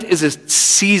is a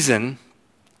season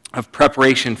of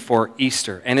preparation for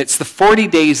Easter, and it's the 40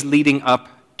 days leading up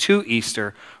to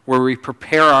Easter where we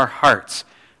prepare our hearts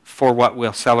for what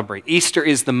we'll celebrate. Easter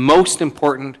is the most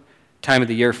important time of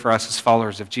the year for us as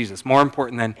followers of Jesus, more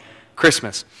important than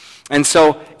Christmas. And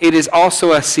so it is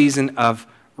also a season of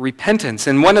repentance.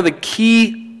 And one of the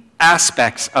key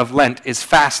aspects of Lent is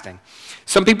fasting.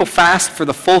 Some people fast for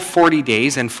the full 40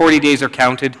 days, and 40 days are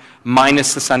counted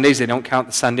minus the Sundays. They don't count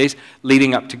the Sundays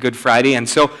leading up to Good Friday. And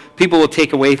so people will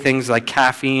take away things like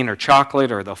caffeine or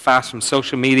chocolate, or they'll fast from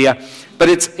social media. But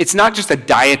it's not just a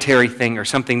dietary thing or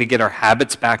something to get our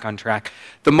habits back on track.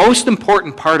 The most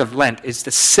important part of Lent is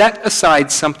to set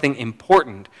aside something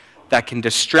important that can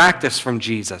distract us from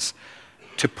Jesus,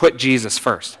 to put Jesus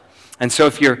first. And so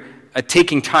if you're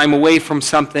taking time away from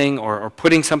something or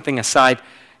putting something aside,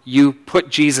 you put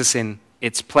Jesus in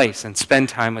its place and spend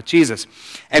time with Jesus.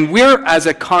 And we're, as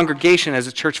a congregation, as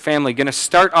a church family, going to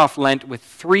start off Lent with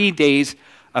 3 days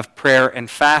of prayer and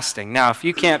fasting. Now, if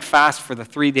you can't fast for the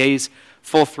 3 days,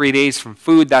 full 3 days from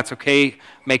food, that's okay.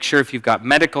 Make sure if you've got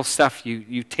medical stuff,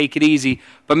 you take it easy.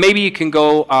 But maybe you can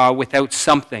go without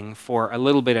something for a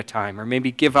little bit of time, or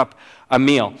maybe give up a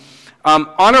meal. On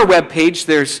our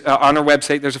webpage, on our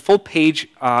website, there's a full page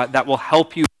that will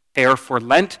help you prepare for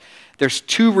Lent. There's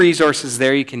 2 resources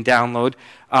there you can download.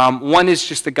 One is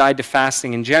just a guide to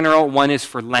fasting in general. One is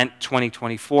for Lent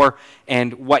 2024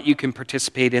 and what you can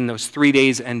participate in those 3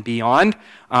 days and beyond.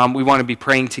 We want to be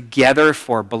praying together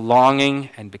for belonging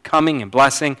and becoming and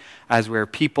blessing as we're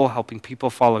people, helping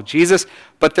people follow Jesus.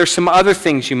 But there's some other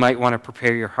things you might want to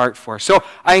prepare your heart for. So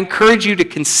I encourage you to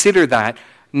consider that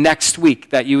next week,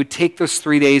 that you would take those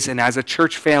 3 days, and as a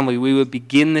church family, we would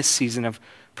begin this season of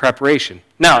preparation.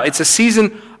 Now, it's a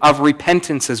season of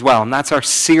repentance as well, and that's our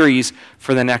series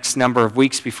for the next number of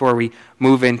weeks before we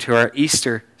move into our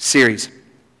Easter series.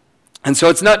 And so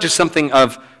it's not just something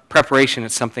of preparation,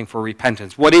 it's something for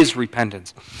repentance. What is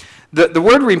repentance? The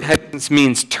word repentance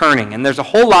means turning, and there's a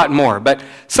whole lot more, but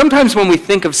sometimes when we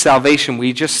think of salvation,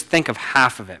 we just think of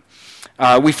half of it.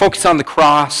 We focus on the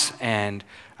cross and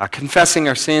confessing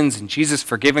our sins and Jesus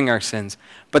forgiving our sins,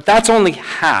 but that's only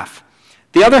half.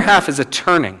 The other half is a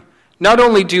turning. Not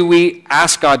only do we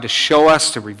ask God to show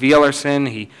us, to reveal our sin,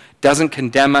 He doesn't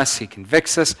condemn us, He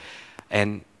convicts us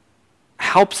and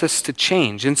helps us to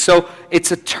change. And so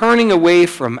it's a turning away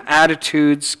from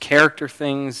attitudes, character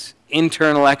things,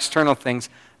 internal, external things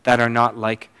that are not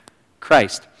like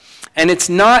Christ. And it's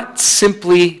not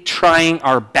simply trying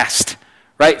our best,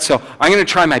 right? So I'm going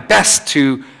to try my best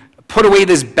to put away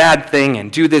this bad thing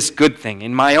and do this good thing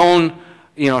in my own,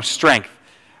 strength.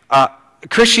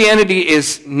 Christianity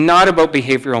is not about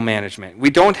behavioral management.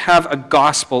 We don't have a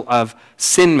gospel of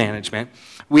sin management.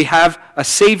 We have a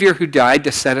Savior who died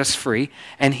to set us free,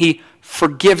 and He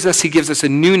forgives us. He gives us a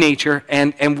new nature,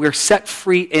 and we're set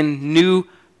free in new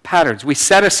patterns. We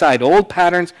set aside old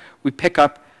patterns, we pick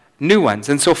up new ones.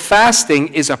 And so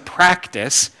fasting is a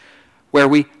practice where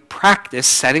we practice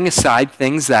setting aside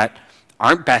things that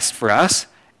aren't best for us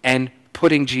and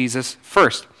putting Jesus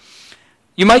first.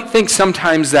 You might think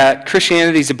sometimes that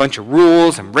Christianity is a bunch of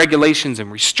rules and regulations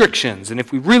and restrictions, and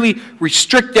if we really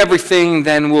restrict everything,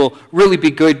 then we'll really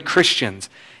be good Christians.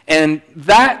 And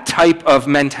that type of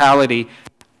mentality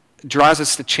draws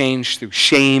us to change through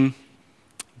shame,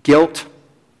 guilt,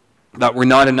 that we're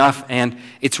not enough, and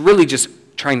it's really just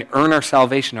trying to earn our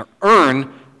salvation or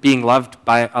earn being loved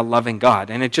by a loving God.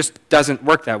 And it just doesn't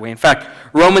work that way. In fact,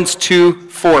 Romans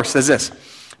 2:4 says this,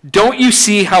 "Don't you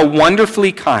see how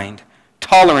wonderfully kind,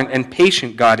 tolerant, and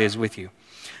patient God is with you?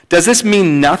 Does this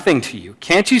mean nothing to you?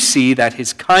 Can't you see that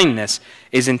His kindness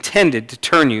is intended to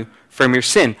turn you from your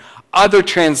sin?" Other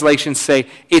translations say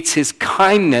it's His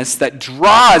kindness that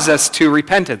draws us to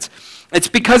repentance. It's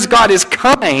because God is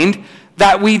kind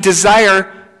that we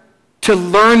desire to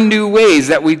learn new ways,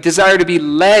 that we desire to be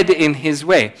led in His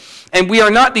way. And we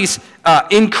are not these,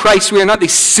 in Christ, we are not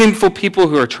these sinful people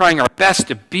who are trying our best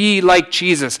to be like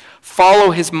Jesus,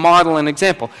 follow His model and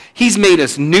example. He's made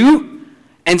us new,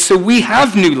 and so we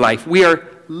have new life. We are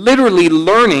literally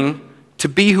learning to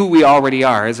be who we already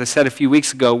are. As I said a few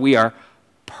weeks ago, we are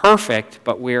perfect,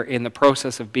 but we're in the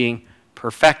process of being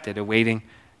perfected, awaiting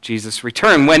Jesus'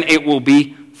 return, when it will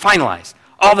be finalized.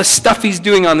 All the stuff He's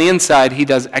doing on the inside, He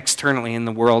does externally in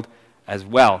the world as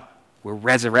well. We're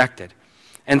resurrected.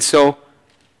 And so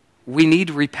we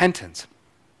need repentance.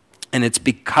 And it's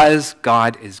because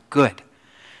God is good.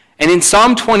 And in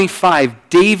Psalm 25,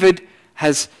 David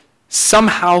has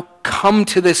somehow come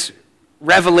to this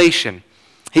revelation.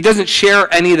 He doesn't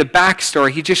share any of the backstory.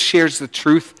 He just shares the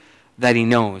truth that he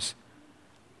knows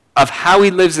of how he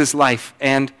lives his life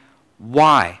and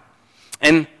why.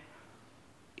 And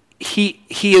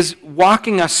he is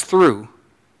walking us through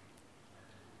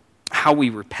how we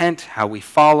repent, how we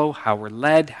follow, how we're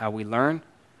led, how we learn.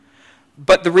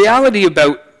 But the reality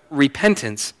about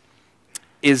repentance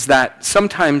is that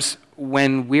sometimes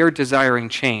when we're desiring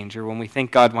change or when we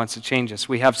think God wants to change us,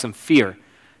 we have some fear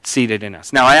seated in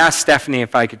us. Now, I asked Stephanie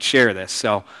if I could share this,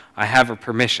 so I have her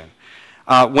permission.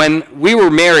 When we were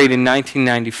married in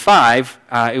 1995,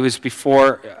 it was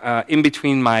in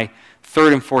between my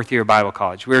third and fourth year of Bible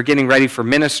college. We were getting ready for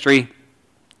ministry.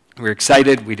 We were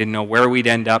excited. We didn't know where we'd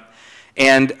end up.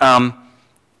 And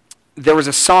there was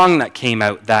a song that came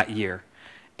out that year.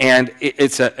 And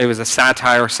it was a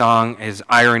satire song. It's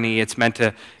irony. It's meant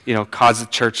to, cause the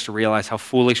church to realize how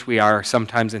foolish we are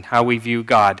sometimes in how we view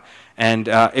God. And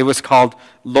it was called,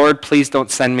 "Lord, Please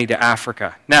Don't Send Me to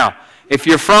Africa." Now, if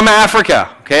you're from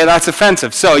Africa, okay, that's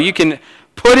offensive. So you can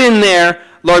put in there,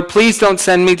 "Lord, please don't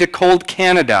send me to cold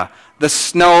Canada. The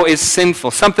snow is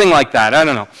sinful." Something like that. I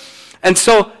don't know. And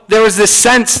so there was this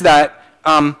sense that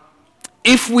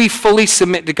if we fully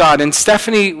submit to God, and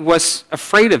Stephanie was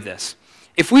afraid of this,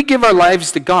 if we give our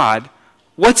lives to God,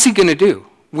 what's he going to do?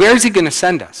 Where is he going to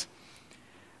send us?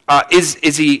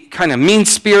 Is he kind of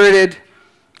mean-spirited?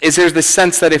 Is there this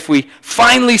sense that if we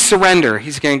finally surrender,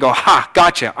 he's going to go, "Ha,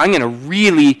 gotcha. I'm going to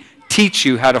really teach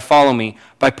you how to follow me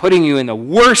by putting you in the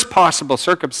worst possible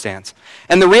circumstance."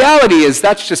 And the reality is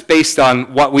that's just based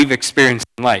on what we've experienced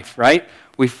in life, right?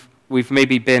 We've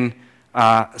maybe been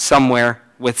somewhere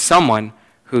with someone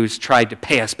who's tried to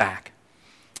pay us back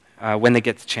when they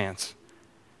get the chance.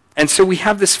 And so we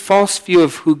have this false view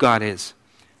of who God is.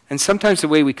 And sometimes the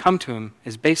way we come to him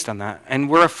is based on that. And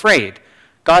we're afraid,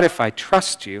 God, if I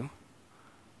trust you,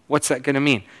 what's that going to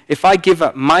mean? If I give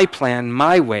up my plan,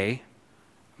 my way,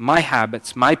 my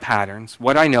habits, my patterns,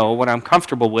 what I know, what I'm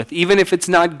comfortable with, even if it's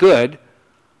not good,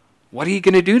 what are you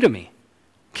going to do to me?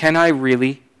 Can I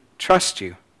really trust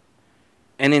you?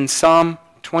 And in Psalm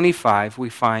 25, we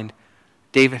find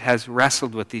David has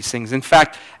wrestled with these things. In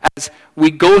fact, as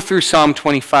we go through Psalm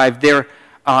 25, there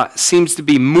seems to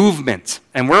be movement.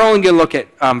 And we're only going to look at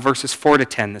verses 4 to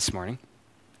 10 this morning.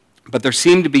 But there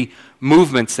seem to be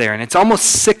movements there, and it's almost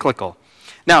cyclical.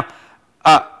 Now,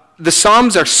 the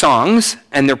Psalms are songs,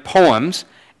 and they're poems,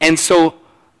 and so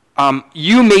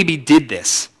you maybe did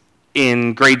this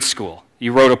in grade school.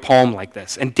 You wrote a poem like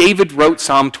this. And David wrote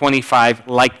Psalm 25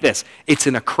 like this. It's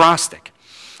an acrostic.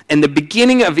 And the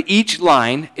beginning of each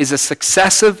line is a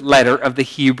successive letter of the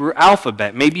Hebrew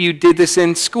alphabet. Maybe you did this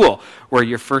in school, where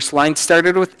your first line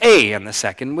started with A and the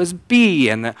second was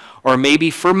B. Or maybe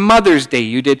for Mother's Day,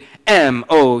 you did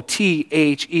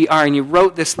M-O-T-H-E-R, and you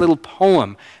wrote this little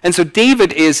poem. And so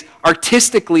David is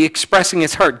artistically expressing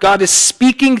his heart. God is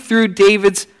speaking through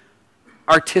David's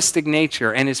artistic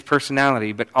nature and his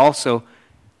personality, but also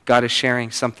God is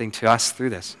sharing something to us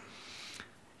through this.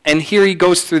 And here he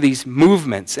goes through these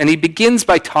movements, and he begins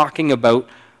by talking about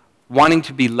wanting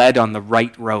to be led on the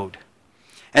right road.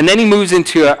 And then he moves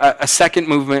into a second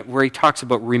movement where he talks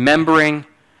about remembering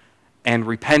and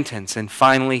repentance, and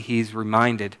finally he's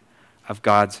reminded of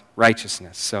God's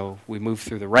righteousness. So we move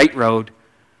through the right road,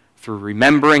 through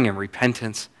remembering and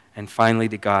repentance, and finally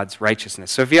to God's righteousness.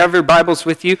 So if you have your Bibles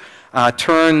with you,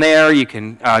 turn there. You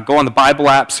can go on the Bible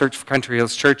app, search for Country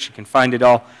Hills Church. You can find it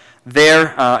all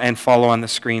there and follow on the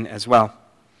screen as well.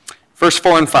 Verse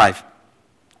 4 and 5.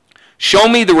 "Show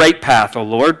me the right path, O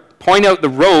Lord. Point out the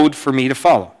road for me to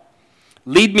follow.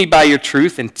 Lead me by your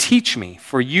truth and teach me,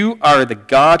 for you are the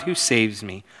God who saves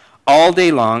me. All day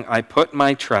long I put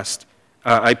my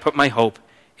hope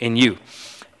in you."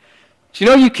 Do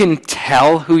you know you can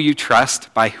tell who you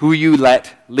trust by who you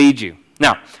let lead you?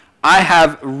 Now, I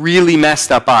have really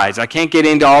messed up eyes. I can't get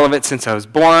into all of it since I was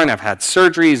born. I've had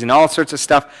surgeries and all sorts of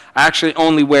stuff. I actually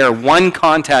only wear one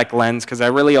contact lens because I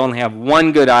really only have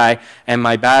one good eye, and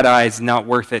my bad eye is not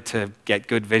worth it to get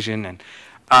good vision. And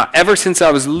ever since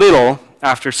I was little,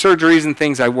 after surgeries and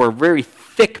things, I wore very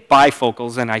thick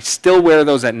bifocals, and I still wear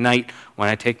those at night when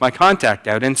I take my contact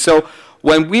out. And so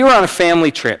when we were on a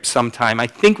family trip sometime, I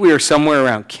think we were somewhere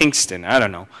around Kingston. I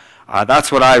don't know.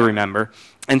 That's what I remember.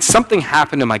 And something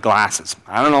happened to my glasses.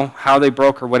 I don't know how they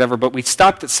broke or whatever, but we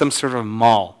stopped at some sort of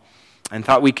mall and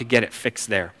thought we could get it fixed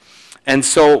there. And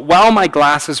so while my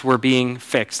glasses were being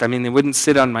fixed, they wouldn't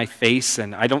sit on my face,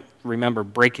 and I don't remember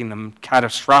breaking them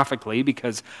catastrophically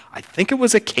because I think it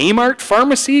was a Kmart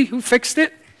pharmacy who fixed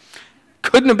it.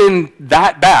 Couldn't have been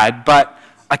that bad, but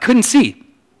I couldn't see.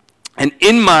 And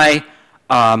in my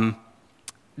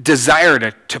desire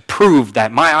to prove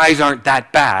that my eyes aren't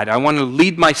that bad, I wanted to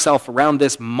lead myself around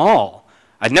this mall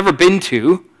I'd never been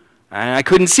to, and I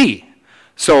couldn't see.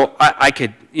 So I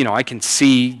could I can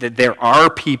see that there are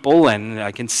people, and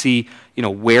I can see,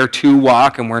 where to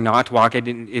walk and where not to walk.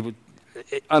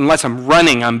 Unless I'm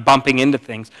running, I'm bumping into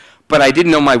things. But I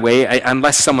didn't know my way.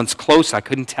 Unless someone's close, I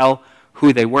couldn't tell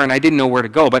who they were, and I didn't know where to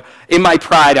go. But in my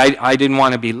pride, I didn't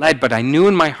want to be led, but I knew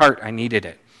in my heart I needed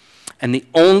it. And the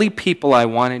only people I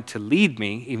wanted to lead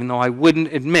me, even though I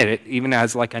wouldn't admit it, even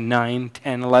as like a 9,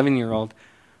 10, 11-year-old,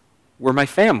 were my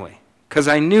family, because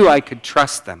I knew I could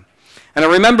trust them. And I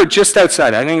remember just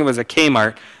outside, I think it was a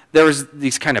Kmart, there was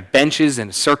these kind of benches in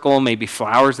a circle, maybe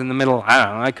flowers in the middle. I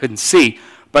don't know, I couldn't see.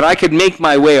 But I could make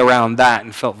my way around that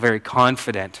and felt very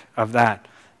confident of that.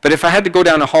 But if I had to go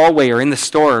down a hallway or in the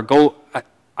store,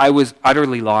 I was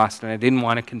utterly lost, and I didn't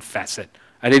want to confess it.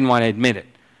 I didn't want to admit it.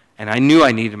 And I knew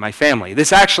I needed my family.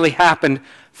 This actually happened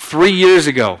 3 years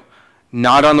ago,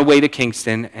 not on the way to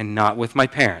Kingston and not with my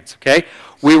parents, okay?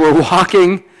 We were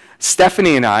walking,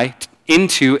 Stephanie and I,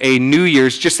 into a New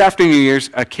Year's, just after New Year's,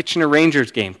 a Kitchener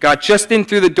Rangers game. Got just in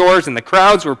through the doors, and the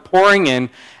crowds were pouring in,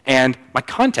 and my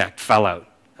contact fell out.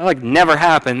 That like never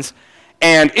happens.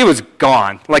 And it was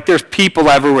gone. Like there's people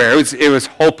everywhere. It was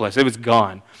hopeless. It was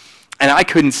gone. And I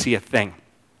couldn't see a thing.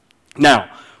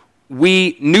 Now,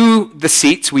 we knew the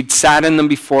seats. We'd sat in them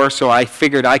before, so I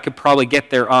figured I could probably get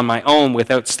there on my own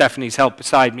without Stephanie's help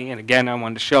beside me. And again, I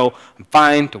wanted to show I'm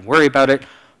fine, don't worry about it.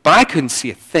 But I couldn't see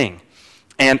a thing.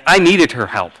 And I needed her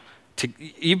help.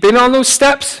 You've been on those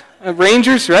steps,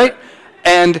 Rangers, right?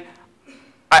 And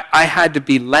I had to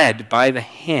be led by the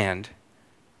hand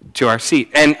to our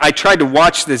seat. And I tried to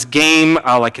watch this game.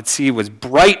 All I could see was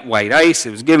bright white ice.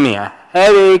 It was giving me a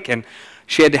headache. And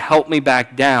she had to help me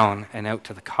back down and out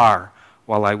to the car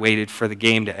while I waited for the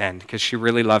game to end, because she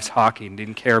really loves hockey and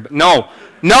didn't care. But no!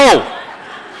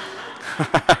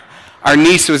 Our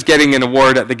niece was getting an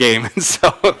award at the game, and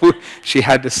so she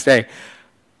had to stay.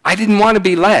 I didn't want to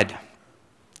be led,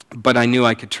 but I knew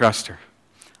I could trust her.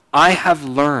 I have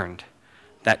learned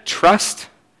that trust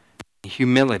and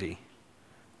humility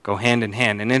go hand in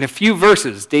hand. And in a few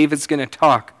verses, David's going to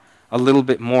talk a little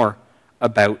bit more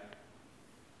about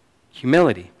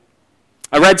humility.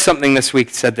 I read something this week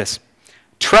that said this: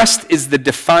 trust is the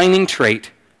defining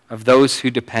trait of those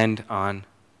who depend on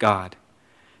God.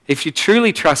 If you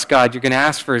truly trust God, you're going to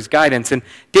ask for his guidance. And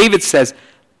David says,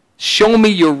 show me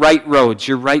your right roads,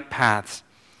 your right paths.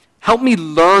 Help me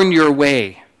learn your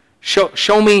way.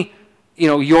 Show me,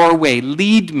 your way.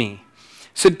 Lead me.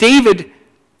 So David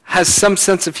has some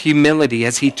sense of humility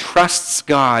as he trusts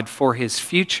God for his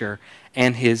future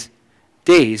and his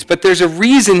days. But there's a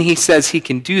reason he says he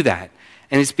can do that,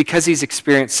 and it's because he's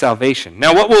experienced salvation.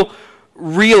 Now, what we'll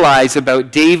realize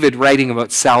about David writing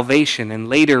about salvation and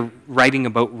later writing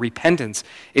about repentance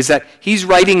is that he's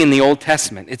writing in the Old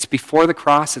Testament. It's before the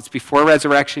cross. It's before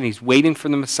resurrection. He's waiting for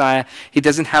the Messiah. He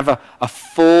doesn't have a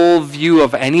full view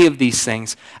of any of these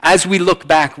things. As we look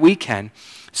back, we can.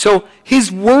 So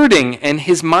his wording and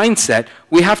his mindset,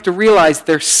 we have to realize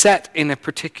they're set in a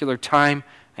particular time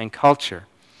and culture.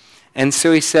 And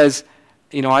so he says,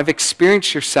 I've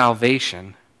experienced your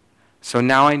salvation, so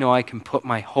now I know I can put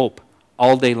my hope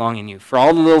all day long in you for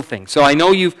all the little things. So I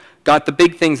know you've got the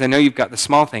big things. I know you've got the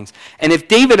small things. And if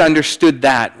David understood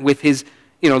that with his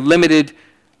limited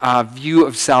view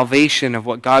of salvation, of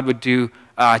what God would do,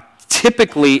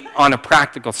 typically on a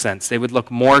practical sense, they would look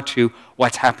more to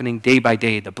what's happening day by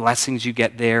day, the blessings you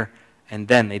get there, and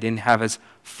then they didn't have as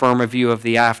firm a view of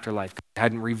the afterlife. God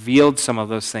hadn't revealed some of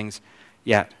those things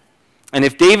yet. And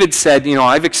if David said,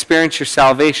 I've experienced your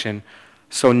salvation,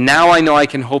 so now I know I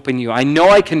can hope in you. I know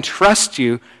I can trust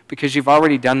you because you've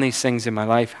already done these things in my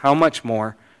life. How much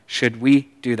more should we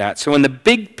do that? So in the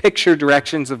big picture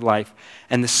directions of life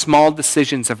and the small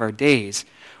decisions of our days,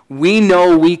 we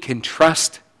know we can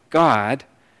trust God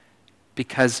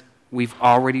because we've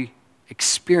already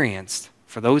experienced,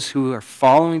 for those who are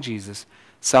following Jesus,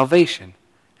 salvation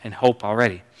and hope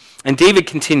already. And David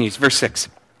continues, verse 6.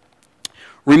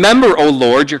 Remember, O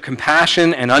Lord, your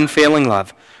compassion and unfailing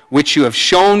love, which you have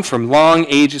shown from long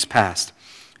ages past.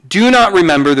 Do not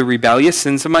remember the rebellious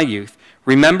sins of my youth.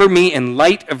 Remember me in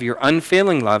light of your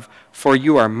unfailing love, for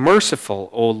you are merciful,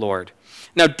 O Lord.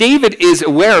 Now, David is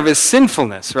aware of his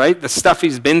sinfulness, right? The stuff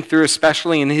he's been through,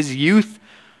 especially in his youth.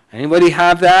 Anybody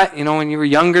have that? When you were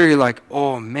younger, you're like,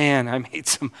 oh man, I made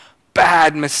some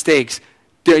bad mistakes.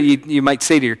 You might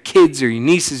say to your kids or your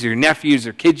nieces or your nephews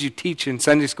or kids you teach in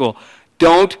Sunday school,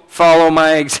 don't follow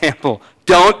my example.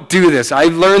 Don't do this.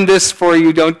 I've learned this for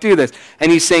you. Don't do this.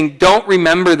 And he's saying, don't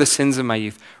remember the sins of my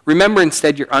youth. Remember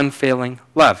instead your unfailing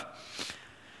love.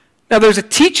 Now there's a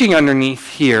teaching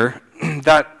underneath here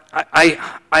that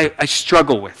I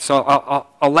struggle with. So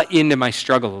I'll let you into my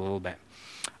struggle a little bit.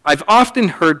 I've often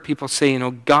heard people say,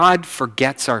 God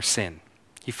forgets our sin.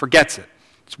 He forgets it.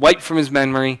 It's wiped from his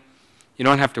memory. You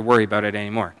don't have to worry about it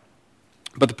anymore.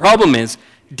 But the problem is,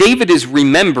 David is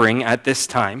remembering at this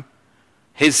time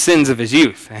his sins of his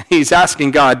youth. He's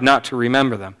asking God not to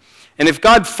remember them. And if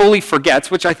God fully forgets,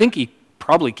 which I think he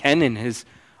probably can in his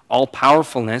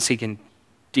all-powerfulness, he can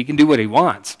do what he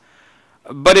wants.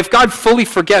 But if God fully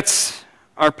forgets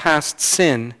our past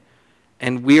sin,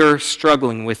 and we're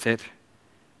struggling with it,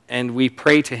 and we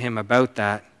pray to him about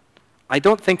that, I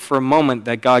don't think for a moment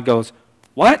that God goes,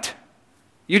 "What?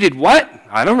 You did what?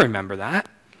 I don't remember that."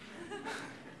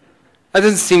 That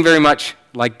doesn't seem very much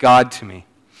like God to me.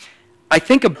 I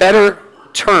think a better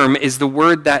term is the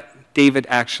word that David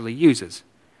actually uses.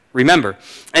 Remember.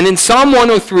 And in Psalm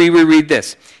 103 we read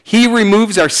this: He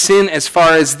removes our sin as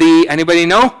far as the, anybody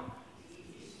know?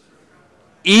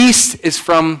 East is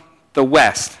from the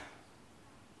west.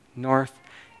 North.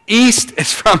 East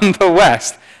is from the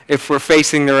west, if we're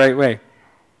facing the right way.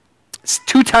 It's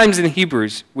 2 times in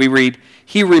Hebrews we read,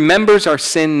 He remembers our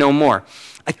sin no more.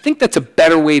 I think that's a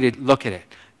better way to look at it.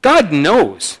 God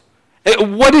knows.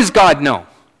 What does God know?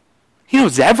 He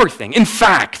knows everything. In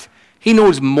fact, he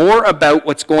knows more about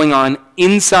what's going on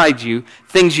inside you,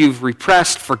 things you've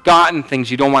repressed, forgotten, things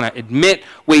you don't want to admit,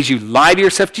 ways you lie to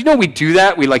yourself. Do you know we do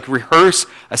that? We rehearse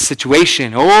a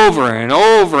situation over and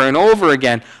over and over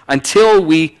again until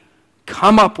we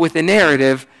come up with a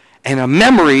narrative and a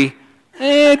memory.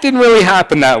 It didn't really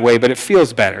happen that way, but it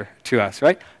feels better to us,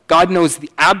 right? God knows the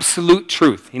absolute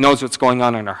truth. He knows what's going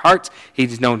on in our hearts.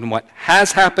 He's known what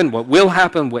has happened, what will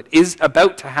happen, what is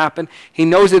about to happen. He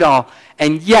knows it all.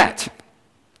 And yet,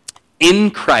 in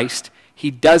Christ,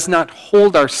 he does not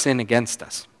hold our sin against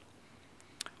us.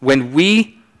 When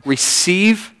we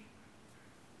receive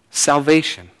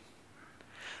salvation,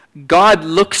 God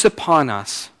looks upon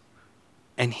us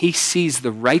and he sees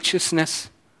the righteousness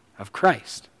of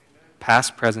Christ,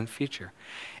 past, present, future.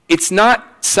 It's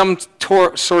not some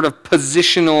sort of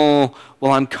positional,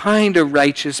 well, I'm kind of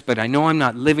righteous, but I know I'm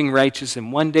not living righteous,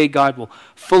 and one day God will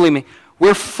fully make.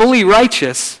 We're fully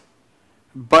righteous,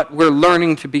 but we're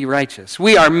learning to be righteous.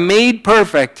 We are made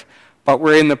perfect, but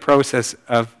we're in the process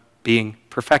of being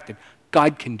perfected.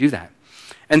 God can do that.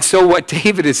 And so what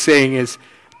David is saying is,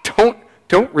 don't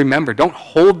remember, don't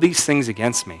hold these things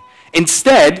against me.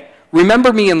 Instead,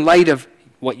 remember me in light of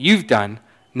what you've done,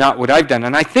 not what I've done.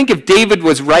 And I think if David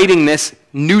was writing this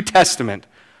New Testament,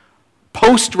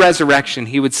 post-resurrection,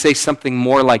 he would say something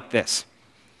more like this: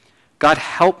 God,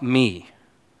 help me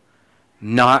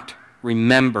not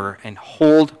remember and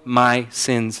hold my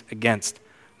sins against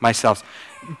myself.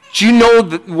 Do you know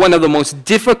that one of the most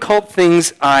difficult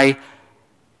things I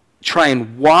try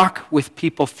and walk with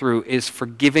people through is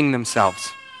forgiving themselves?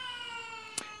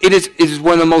 It is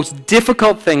one of the most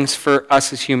difficult things for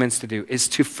us as humans to do, is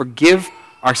to forgive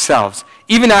ourselves.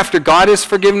 Even after God has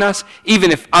forgiven us,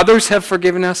 even if others have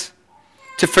forgiven us,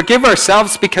 to forgive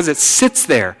ourselves because it sits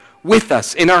there with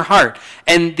us in our heart.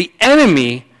 And the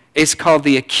enemy is called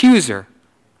the accuser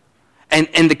and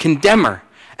the condemner.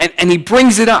 And he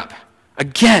brings it up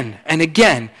again and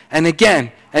again and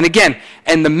again and again.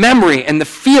 And the memory and the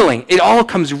feeling, it all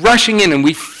comes rushing in, and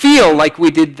we feel like we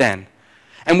did then.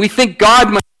 And we think God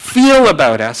must feel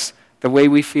about us the way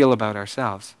we feel about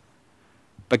ourselves.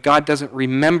 But God doesn't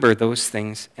remember those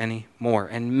things anymore.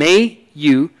 And may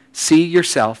you see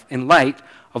yourself in light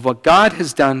of what God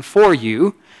has done for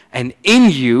you and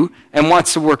in you and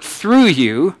wants to work through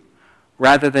you,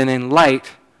 rather than in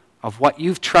light of what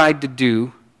you've tried to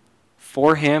do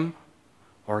for him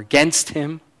or against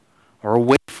him or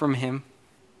away from him.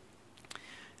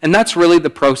 And that's really the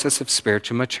process of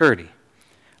spiritual maturity,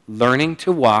 learning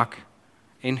to walk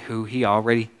in who he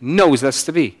already knows us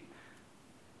to be.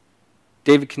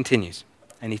 David continues,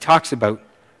 and he talks about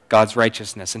God's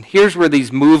righteousness. And here's where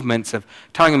these movements of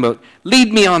talking about,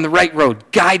 lead me on the right road,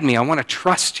 guide me, I want to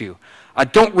trust you.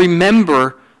 Don't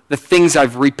remember the things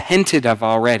I've repented of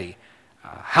already.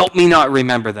 Help me not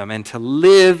remember them, and to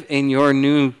live in your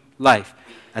new life.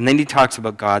 And then he talks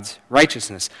about God's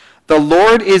righteousness. The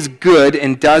Lord is good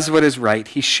and does what is right.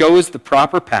 He shows the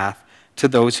proper path to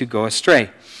those who go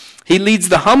astray. He leads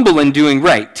the humble in doing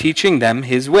right, teaching them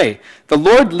his way. The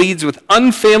Lord leads with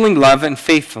unfailing love and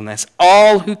faithfulness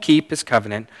all who keep his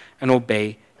covenant and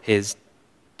obey his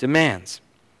demands.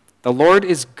 The Lord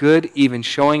is good, even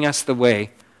showing us the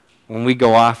way when we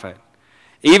go off it.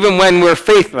 Even when we're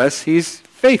faithless, he's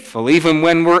faithful. Even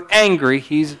when we're angry,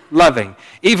 he's loving.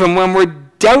 Even when we're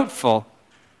doubtful,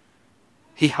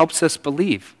 he helps us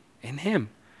believe in him.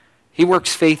 He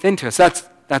works faith into us.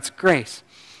 That's grace.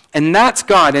 And that's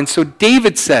God. And so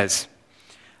David says,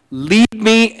 lead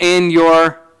me in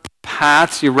your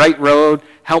paths, your right road.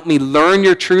 Help me learn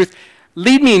your truth.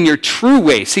 Lead me in your true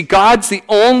way. See, God's the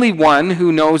only one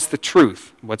who knows the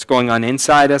truth. What's going on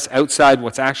inside us, outside,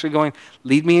 what's actually going on.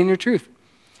 Lead me in your truth.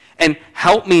 And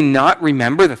help me not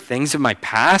remember the things of my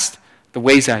past, the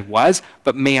ways I was,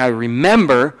 but may I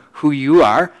remember who you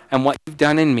are and what you've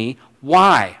done in me.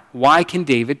 Why? Why can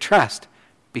David trust?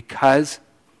 Because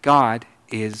God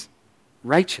is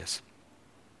righteous.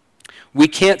 We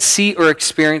can't see or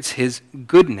experience his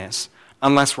goodness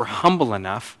unless we're humble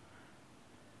enough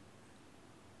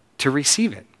to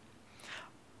receive it.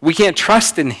 We can't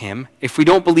trust in him if we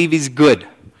don't believe he's good.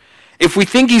 If we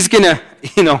think he's going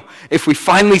to, if we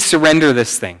finally surrender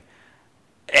this thing,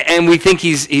 and we think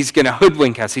he's going to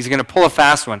hoodwink us, he's going to pull a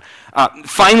fast one,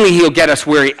 finally he'll get us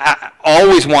where he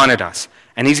always wanted us,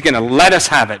 and he's going to let us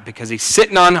have it because he's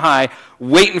sitting on high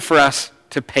waiting for us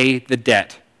to pay the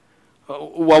debt.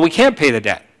 Well, we can't pay the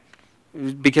debt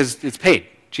because it's paid.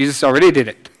 Jesus already did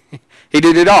it. He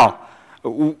did it all.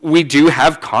 We do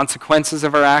have consequences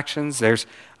of our actions.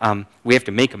 We have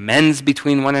to make amends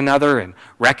between one another and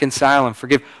reconcile and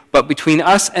forgive. But between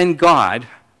us and God,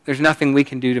 there's nothing we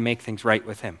can do to make things right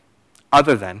with him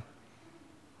other than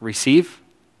receive,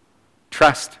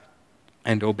 trust,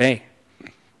 and obey.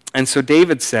 And so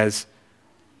David says,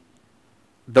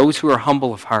 those who are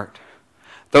humble of heart,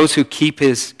 those who keep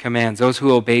his commands, those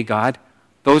who obey God,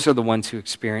 those are the ones who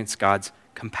experience God's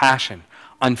compassion,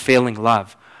 unfailing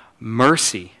love,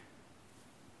 mercy,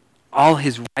 all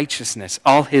his righteousness,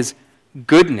 all his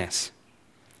goodness.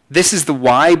 This is the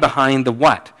why behind the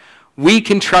what. We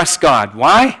can trust God.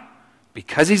 Why?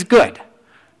 Because he's good.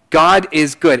 God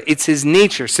is good. It's his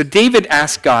nature. So David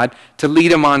asked God to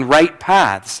lead him on right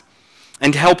paths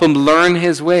and to help him learn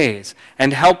his ways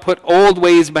and help put old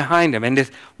ways behind him and to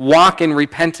walk in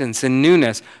repentance and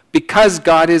newness because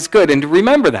God is good. And to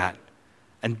remember that.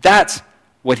 And that's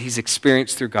what he's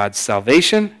experienced through God's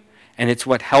salvation. And it's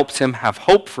what helps him have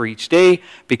hope for each day,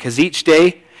 because each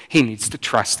day he needs to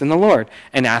trust in the Lord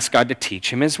and ask God to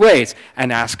teach him his ways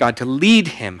and ask God to lead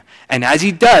him. And as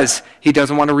he does, he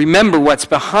doesn't want to remember what's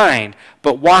behind,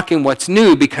 but walk in what's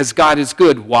new because God is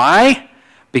good. Why?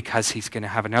 Because he's going to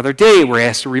have another day where he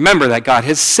has to remember that God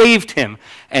has saved him,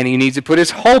 and he needs to put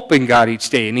his hope in God each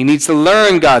day, and he needs to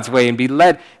learn God's way and be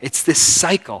led. It's this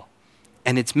cycle,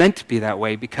 and it's meant to be that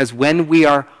way because when we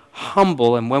are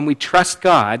humble and when we trust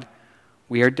God,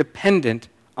 we are dependent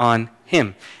on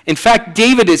him. In fact,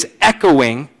 David is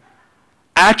echoing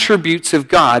attributes of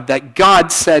God that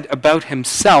God said about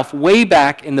himself way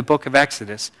back in the book of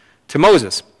Exodus to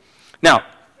Moses. Now,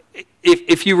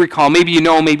 if you recall, maybe you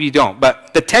know, maybe you don't,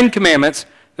 but the 10 Commandments,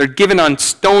 they're given on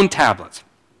stone tablets.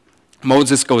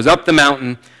 Moses goes up the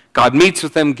mountain, God meets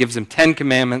with him, gives him 10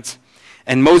 Commandments,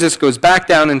 and Moses goes back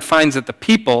down and finds that the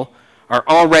people are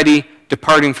already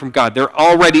departing from God. They're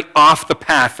already off the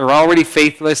path. They're already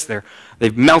faithless.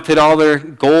 They've melted all their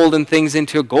gold and things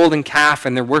into a golden calf,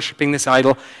 and they're worshiping this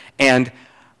idol. And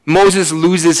Moses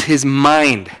loses his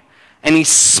mind, and he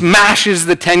smashes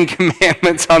the 10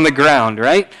 Commandments on the ground,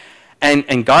 right?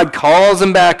 And God calls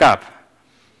him back up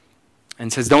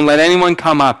and says, don't let anyone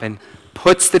come up, and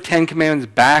puts the 10 Commandments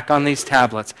back on these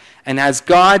tablets. And as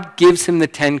God gives him the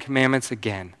 10 Commandments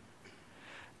again,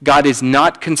 God is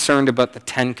not concerned about the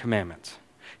 10 Commandments.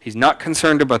 He's not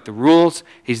concerned about the rules.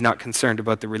 He's not concerned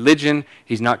about the religion.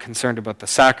 He's not concerned about the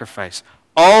sacrifice.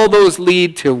 All those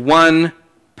lead to one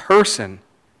person,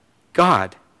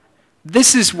 God.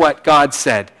 This is what God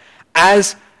said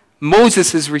as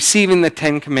Moses is receiving the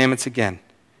 10 Commandments again.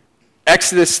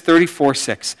 Exodus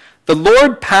 34:6. The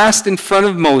Lord passed in front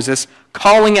of Moses,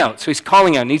 calling out. So he's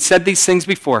calling out, and he said these things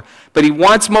before, but he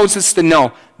wants Moses to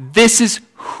know this is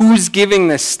who's giving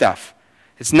this stuff.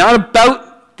 It's not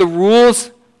about the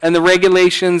rules and the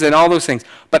regulations and all those things,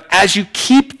 but as you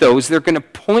keep those, they're going to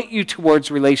point you towards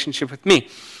relationship with me.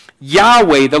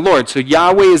 Yahweh, the Lord. So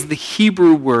Yahweh is the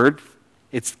Hebrew word.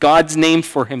 It's God's name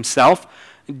for himself.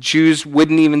 Jews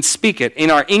wouldn't even speak it.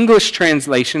 In our English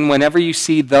translation, whenever you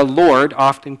see the Lord,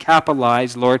 often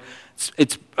capitalized Lord,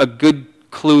 it's a good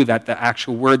clue that the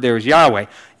actual word there is Yahweh.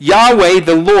 Yahweh,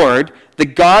 the Lord, the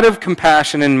God of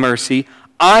compassion and mercy,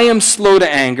 I am slow to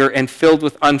anger and filled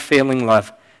with unfailing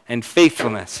love and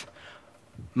faithfulness.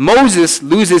 Moses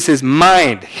loses his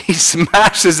mind. He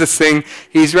smashes this thing.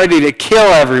 He's ready to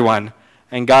kill everyone.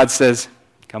 And God says,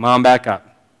 come on back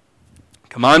up.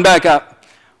 Come on back up.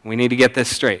 We need to get this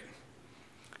straight.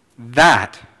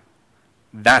 That's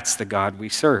the God we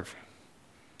serve.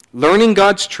 Learning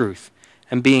God's truth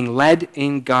and being led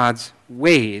in God's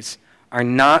ways are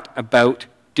not about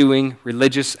doing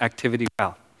religious activity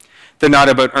well. They're not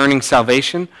about earning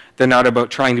salvation. They're not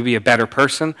about trying to be a better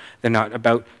person. They're not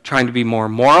about trying to be more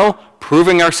moral,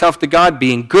 proving ourselves to God,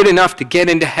 being good enough to get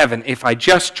into heaven if I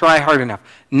just try hard enough.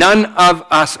 None of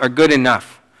us are good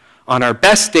enough. On our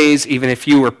best days, even if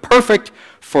you were perfect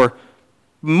for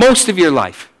most of your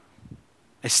life,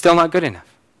 it's still not good enough.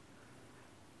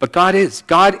 But God is.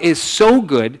 God is so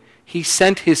good, he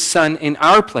sent his son in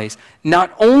our place,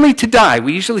 not only to die.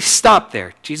 We usually stop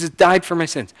there. Jesus died for my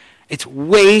sins. It's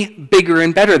way bigger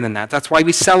and better than that. That's why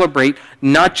we celebrate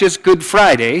not just Good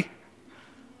Friday,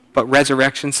 but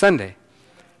Resurrection Sunday.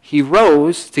 He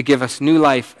rose to give us new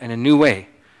life and a new way.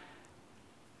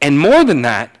 And more than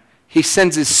that, he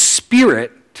sends his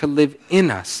Spirit to live in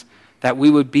us, that we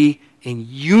would be in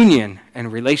union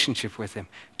and relationship with him.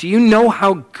 Do you know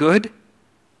how good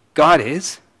God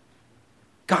is?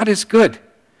 God is good.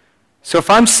 So if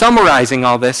I'm summarizing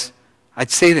all this, I'd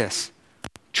say this: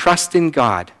 trust in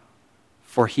God,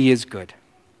 for he is good.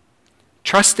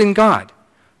 Trust in God,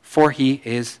 for he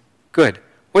is good.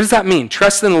 What does that mean?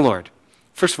 Trust in the Lord.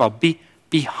 First of all, be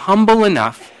humble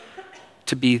enough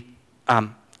to be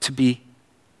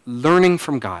learning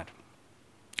from God.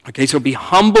 Okay, so be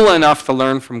humble enough to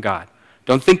learn from God.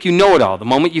 Don't think you know it all. The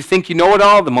moment you think you know it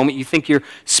all, the moment you think you're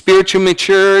spiritually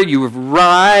mature, you have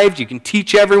arrived, you can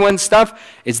teach everyone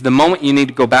stuff, is the moment you need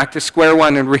to go back to square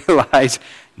one and realize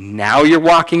now you're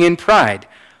walking in pride.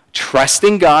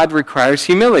 Trusting God requires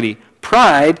humility.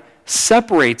 Pride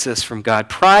separates us from God.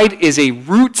 Pride is a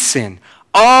root sin.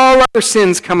 All other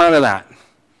sins come out of that.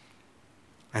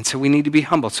 And so we need to be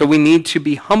humble. So we need to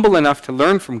be humble enough to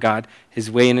learn from God his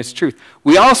way and his truth.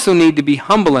 We also need to be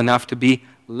humble enough to be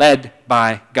led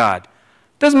by God.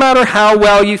 Doesn't matter how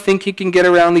well you think you can get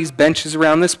around these benches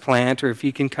around this plant, or if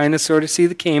you can kind of sort of see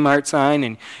the Kmart sign,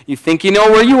 and you think you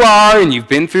know where you are, and you've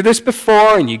been through this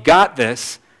before, and you got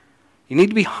this. You need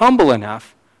to be humble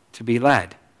enough to be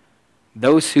led.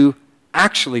 Those who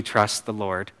actually trust the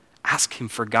Lord ask him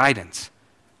for guidance.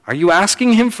 Are you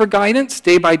asking him for guidance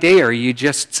day by day, or are you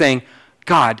just saying,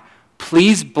 God,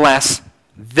 please bless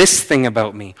this thing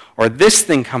about me, or this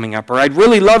thing coming up, or I'd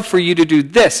really love for you to do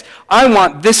this. I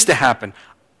want this to happen.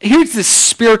 Here's this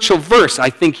spiritual verse I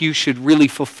think you should really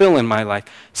fulfill in my life.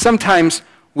 Sometimes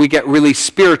we get really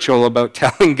spiritual about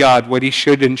telling God what he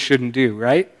should and shouldn't do,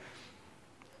 right?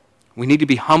 We need to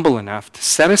be humble enough to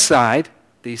set aside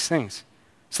these things.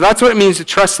 So that's what it means to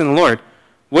trust in the Lord.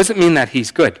 What does it mean that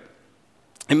he's good?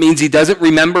 It means he doesn't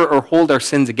remember or hold our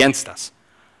sins against us.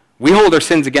 We hold our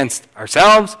sins against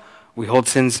ourselves. We hold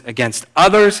sins against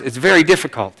others. It's very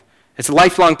difficult. It's a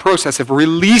lifelong process of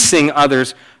releasing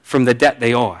others from the debt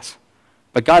they owe us.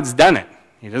 But God's done it.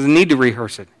 He doesn't need to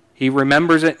rehearse it. He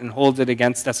remembers it and holds it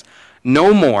against us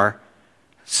no more.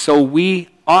 So we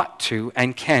ought to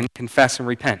and can confess and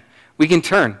repent. We can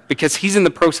turn because he's in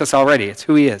the process already. It's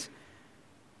who he is.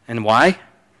 And why?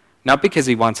 Not because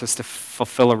he wants us to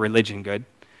fulfill a religion good,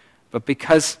 but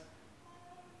because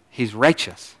he's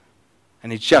righteous.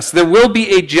 And it's just. There will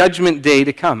be a judgment day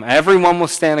to come. Everyone will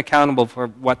stand accountable for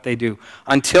what they do.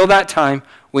 Until that time,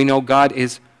 we know God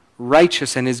is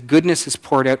righteous and his goodness is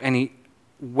poured out, and he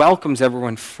welcomes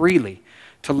everyone freely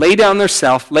to lay down their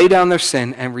self, lay down their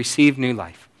sin, and receive new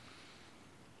life.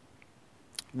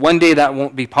 One day that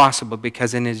won't be possible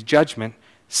because in his judgment,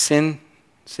 sin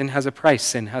has a price.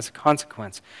 Sin has a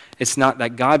consequence. It's not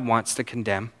that God wants to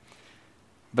condemn,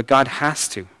 but God has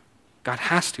to. God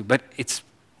has to. But it's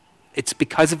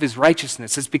because of his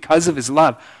righteousness. It's because of his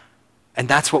love. And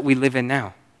that's what we live in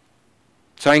now.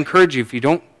 So I encourage you, if you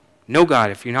don't know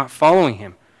God, if you're not following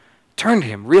him, turn to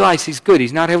him. Realize he's good.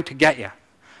 He's not out to get you.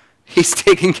 He's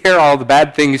taking care of all the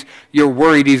bad things you're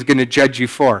worried he's going to judge you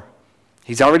for.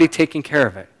 He's already taken care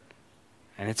of it.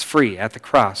 And it's free at the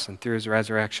cross and through his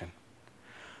resurrection.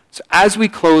 So as we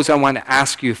close, I want to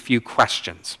ask you a few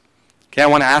questions. Okay, I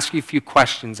want to ask you a few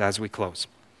questions as we close.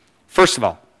 First of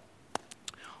all,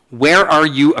 where are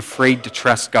you afraid to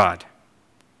trust God?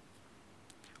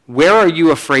 Where are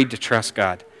you afraid to trust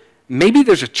God? Maybe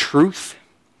there's a truth.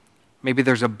 Maybe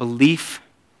there's a belief.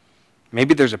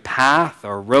 Maybe there's a path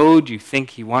or a road you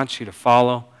think he wants you to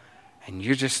follow, and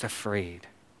you're just afraid.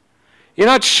 You're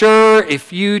not sure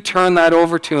if you turn that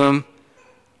over to him,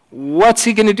 what's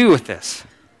he going to do with this?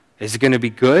 Is it going to be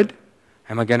good?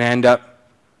 Am I going to end up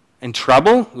in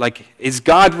trouble? Like, is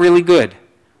God really good?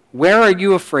 Where are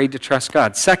you afraid to trust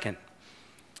God? Second,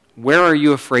 where are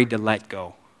you afraid to let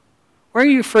go? Where are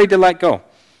you afraid to let go?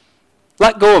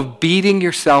 Let go of beating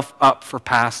yourself up for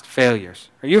past failures.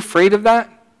 Are you afraid of that?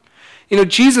 You know,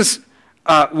 Jesus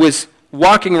was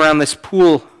walking around this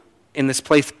pool in this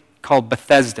place called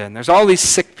Bethesda. And there's all these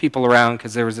sick people around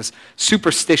because there was this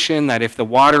superstition that if the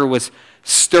water was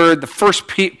stirred, the first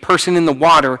person in the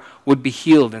water would be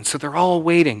healed. And so they're all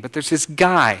waiting. But there's this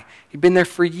guy. He'd been there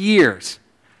for years.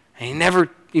 And he never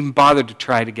even bothered to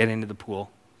try to get into the pool.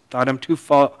 Thought I'm too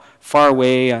far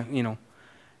away,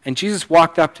 And Jesus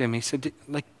walked up to him. He said,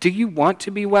 do you want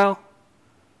to be well?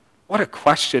 What a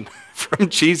question from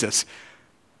Jesus.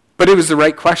 But it was the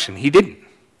right question. He didn't.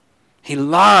 He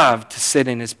loved to sit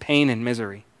in his pain and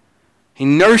misery. He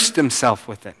nursed himself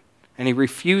with it. And he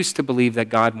refused to believe that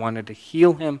God wanted to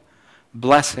heal him,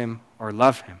 bless him, or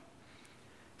love him.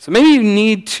 So maybe you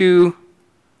need to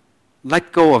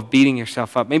let go of beating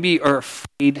yourself up. Maybe you're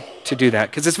afraid to do that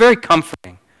because it's very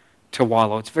comforting to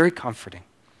wallow. It's very comforting.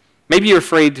 Maybe you're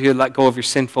afraid to let go of your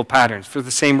sinful patterns for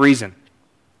the same reason.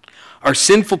 Our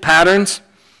sinful patterns,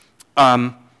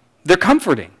 they're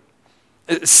comforting.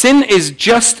 Sin is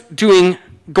just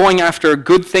going after a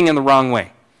good thing in the wrong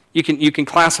way. You can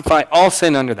classify all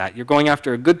sin under that. You're going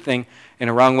after a good thing in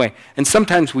a wrong way. And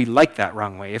sometimes we like that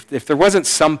wrong way. If there wasn't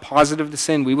some positive to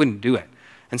sin, we wouldn't do it.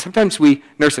 And sometimes we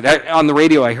nurse it. On the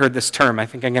radio, I heard this term. I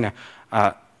think I'm going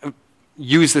to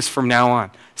use this from now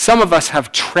on. Some of us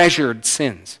have treasured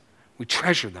sins. We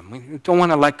treasure them. We don't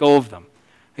want to let go of them.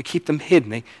 They keep them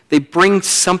hidden. They bring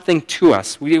something to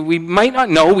us. We might not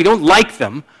know. We don't like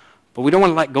them, but we don't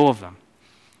want to let go of them.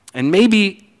 And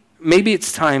maybe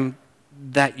it's time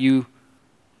that you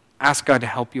ask God to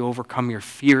help you overcome your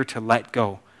fear to let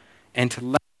go and to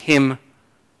let him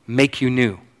make you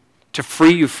new, to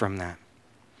free you from that.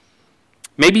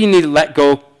 Maybe you need to let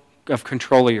go of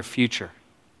control of your future.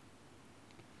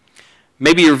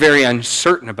 Maybe you're very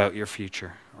uncertain about your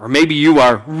future. Or maybe you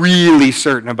are really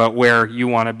certain about where you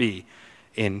want to be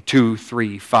in 2,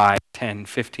 3, 5, 10,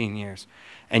 15 years.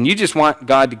 And you just want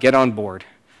God to get on board.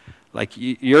 Like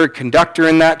you're a conductor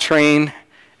in that train,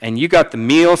 and you got the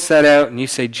meal set out, and you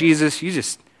say, Jesus,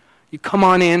 you come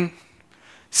on in,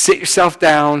 sit yourself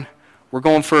down, we're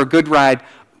going for a good ride.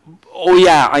 Oh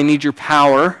yeah, I need your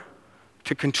power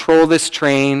to control this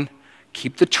train,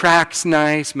 keep the tracks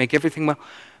nice, make everything well.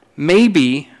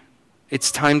 Maybe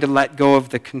it's time to let go of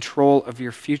the control of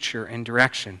your future and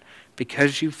direction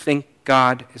because you think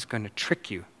God is going to trick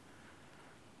you.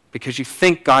 Because you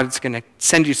think God is going to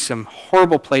send you some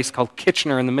horrible place called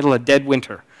Kitchener in the middle of dead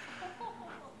winter.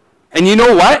 And you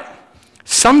know what?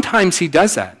 Sometimes he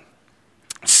does that.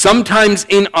 Sometimes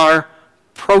in our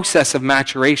process of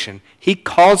maturation, he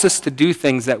calls us to do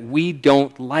things that we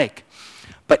don't like.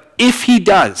 But if he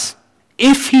does,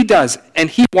 and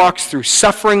he walks through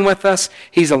suffering with us,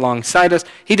 he's alongside us,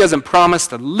 he doesn't promise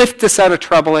to lift us out of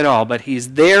trouble at all, but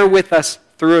he's there with us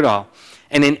through it all.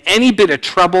 And in any bit of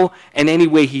trouble, and any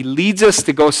way he leads us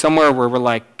to go somewhere where we're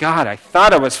like, God, I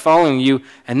thought I was following you,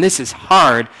 and this is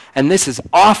hard, and this is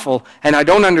awful, and I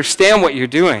don't understand what you're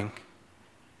doing.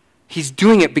 He's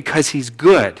doing it because he's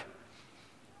good.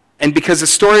 And because the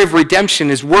story of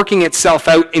redemption is working itself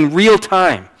out in real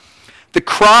time. The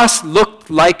cross looked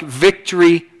like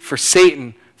victory for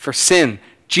Satan, for sin.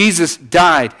 Jesus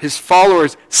died. His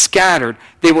followers scattered.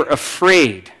 They were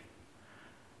afraid.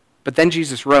 But then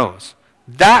Jesus rose.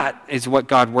 That is what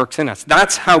God works in us.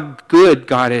 That's how good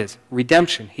God is.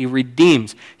 Redemption. He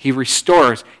redeems. He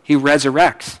restores. He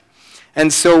resurrects.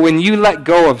 And so when you let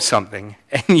go of something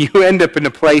and you end up in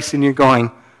a place and you're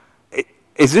going,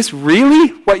 is this really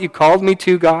what you called me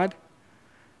to, God?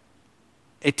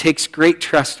 It takes great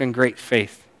trust and great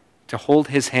faith to hold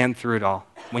his hand through it all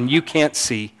when you can't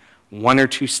see 1 or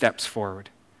 2 steps forward.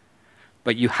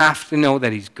 But you have to know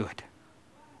that he's good.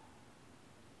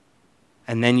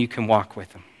 And then you can walk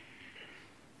with him.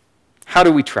 How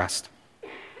do we trust?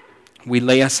 We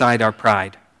lay aside our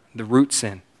pride, the root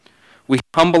sin. We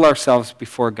humble ourselves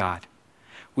before God.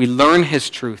 We learn his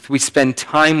truth. We spend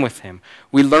time with him.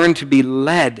 We learn to be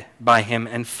led by him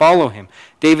and follow him.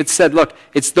 David said, look,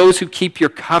 it's those who keep your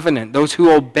covenant, those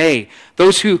who obey,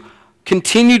 those who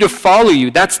continue to follow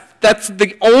you. That's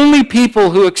the only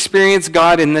people who experience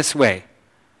God in this way.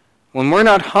 When we're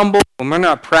not humble, when we're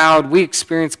not proud, we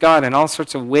experience God in all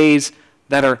sorts of ways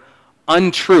that are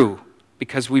untrue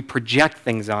because we project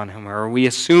things on him or we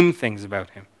assume things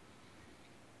about him.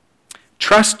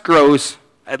 Trust grows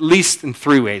at least in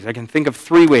 3 ways. I can think of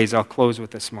 3 ways I'll close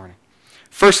with this morning.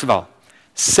 First of all,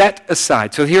 set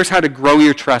aside. So here's how to grow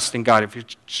your trust in God if you're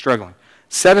struggling.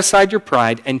 Set aside your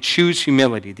pride and choose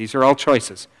humility. These are all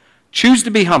choices. Choose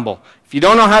to be humble. If you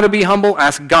don't know how to be humble,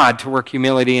 ask God to work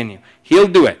humility in you. He'll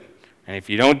do it. And if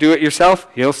you don't do it yourself,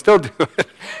 he'll still do it.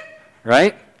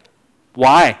 Right?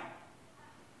 Why?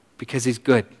 Because he's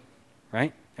good.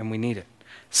 Right? And we need it.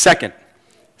 Second,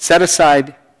 set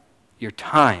aside your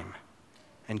time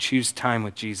and choose time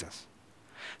with Jesus.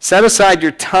 Set aside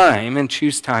your time and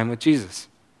choose time with Jesus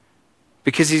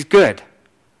because he's good,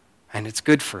 and it's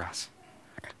good for us.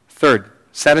 Third,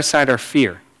 set aside our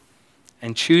fear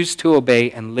and choose to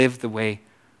obey and live the way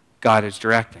God is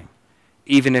directing,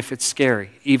 even if it's scary,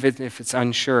 even if it's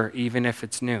unsure, even if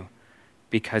it's new,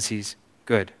 because he's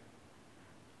good.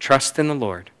 Trust in the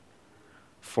Lord,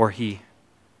 for he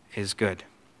is good.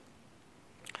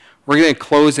 We're going to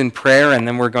close in prayer, and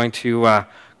then we're going to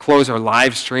close our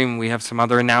live stream. We have some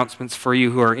other announcements for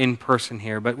you who are in person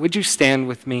here, but would you stand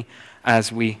with me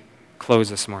as we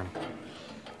close this morning?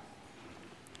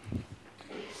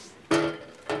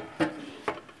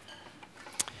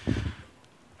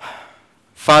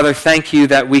 Father, thank you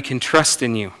that we can trust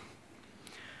in you,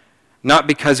 not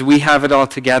because we have it all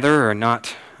together or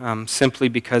not simply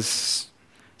because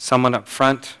someone up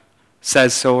front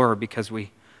says so or because we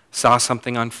saw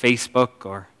something on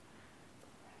Facebook,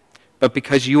 but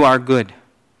because you are good.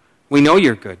 We know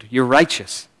you're good. You're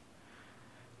righteous.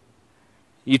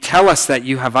 You tell us that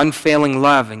you have unfailing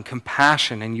love and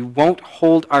compassion, and you won't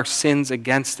hold our sins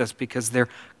against us because they're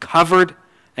covered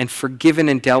and forgiven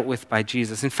and dealt with by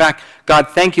Jesus. In fact, God,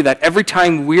 thank you that every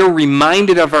time we're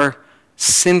reminded of our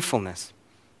sinfulness,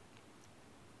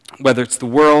 whether it's the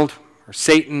world or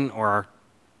Satan or our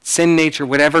sin nature,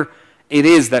 whatever it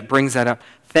is that brings that up,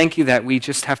 thank you that we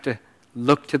just have to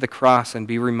look to the cross and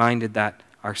be reminded that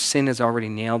our sin is already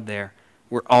nailed there.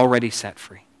 We're already set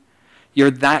free.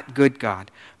 You're that good,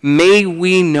 God. May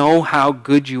we know how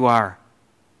good you are,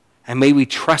 and may we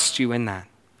trust you in that.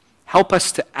 Help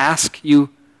us to ask you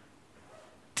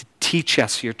to teach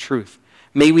us your truth.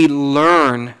 May we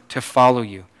learn to follow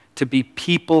you, to be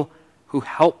people who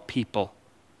help people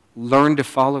learn to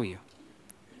follow you.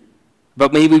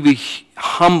 But may we be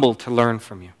humble to learn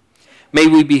from you. May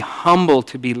we be humble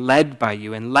to be led by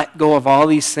you and let go of all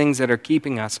these things that are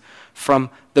keeping us from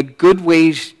the good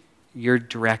ways you're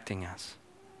directing us.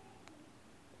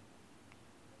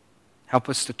 Help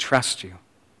us to trust you,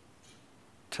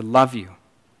 to love you,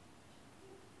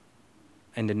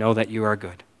 and to know that you are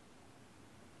good.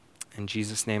 In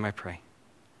Jesus' name I pray.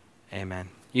 Amen.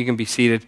 You can be seated.